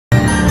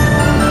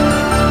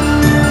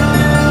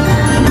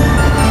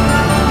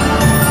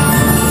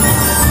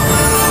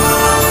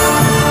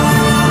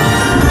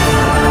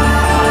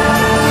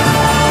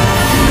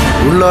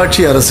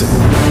உள்ளாட்சி அரசு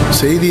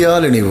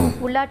செய்தியால் இணைவோம்.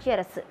 உள்ளாட்சி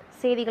அரசு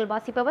செய்திகள்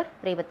வாசிப்பவர்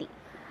ரேவதி.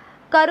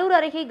 கரூர்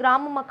அருகே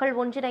கிராம மக்கள்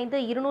ஒன்றிணைந்து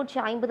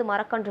 250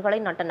 மரக்கன்றுகளை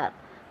நட்டனர்.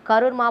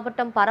 கரூர்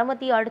மாவட்டம்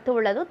பரமத்தி அடுத்து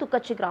உள்ளது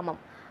துக்கச்சி கிராமம்.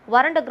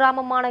 வறண்ட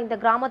கிராமமான இந்த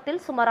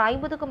கிராமத்தில் சுமார்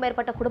 50க்கும்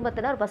மேற்பட்ட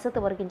குடும்பத்தினர்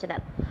வசித்து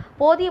வருகின்றனர்.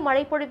 போதிய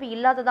மழைப்பொழிவு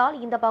இல்லாததால்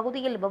இந்த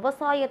பகுதியில்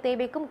விவசாய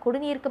தேவைக்கும்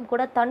குடிநீருக்கும்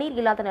கூட தண்ணீர்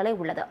இல்லாத நிலை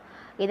உள்ளது.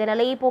 இந்த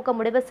நிலையை போக்க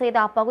முடிவு செய்த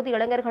அப்பகுதி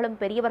இளைஞர்களும்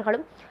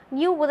பெரியவர்களும்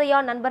நியூ உதயா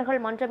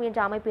நண்பர்கள் மன்றம்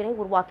என்ற அமைப்பினை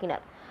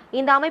உருவாக்கினர்.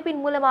 இந்த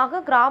அமைப்பின் மூலமாக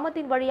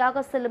கிராமத்தின்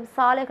வழியாக செல்லும்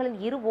சாலைகளின்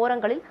இரு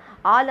ஓரங்களில்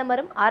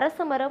ஆலமரம்,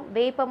 அரச மரம்,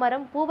 வேப்ப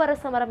மரம்,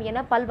 பூவரச மரம்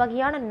என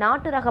பல்வகையான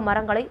நாட்டு ரக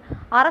மரங்களை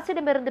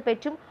அரசிடமிருந்து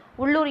பெற்றும்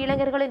உள்ளூர்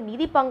இளைஞர்களின்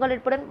நிதி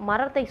பங்களிப்புடன்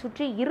மரத்தை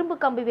சுற்றி இரும்பு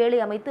கம்பி வேலி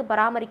அமைத்து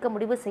பராமரிக்க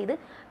முடிவு செய்து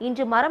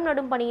இன்று மரம்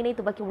நடும் பணியினை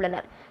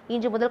துவக்கியுள்ளனர்.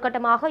 இன்று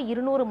முதல்கட்டமாக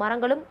 200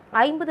 மரங்களும்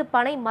 50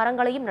 பனை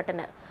மரங்களையும்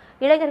நட்டனர்.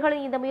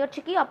 இளைஞர்களின் இந்த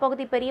முயற்சிக்கு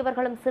அப்பகுதி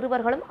பெரியவர்களும்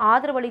சிறுவர்களும்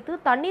ஆதரவளித்து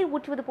தண்ணீர்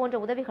ஊற்றுவது போன்ற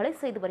உதவிகளை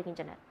செய்து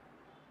வருகின்றனர்.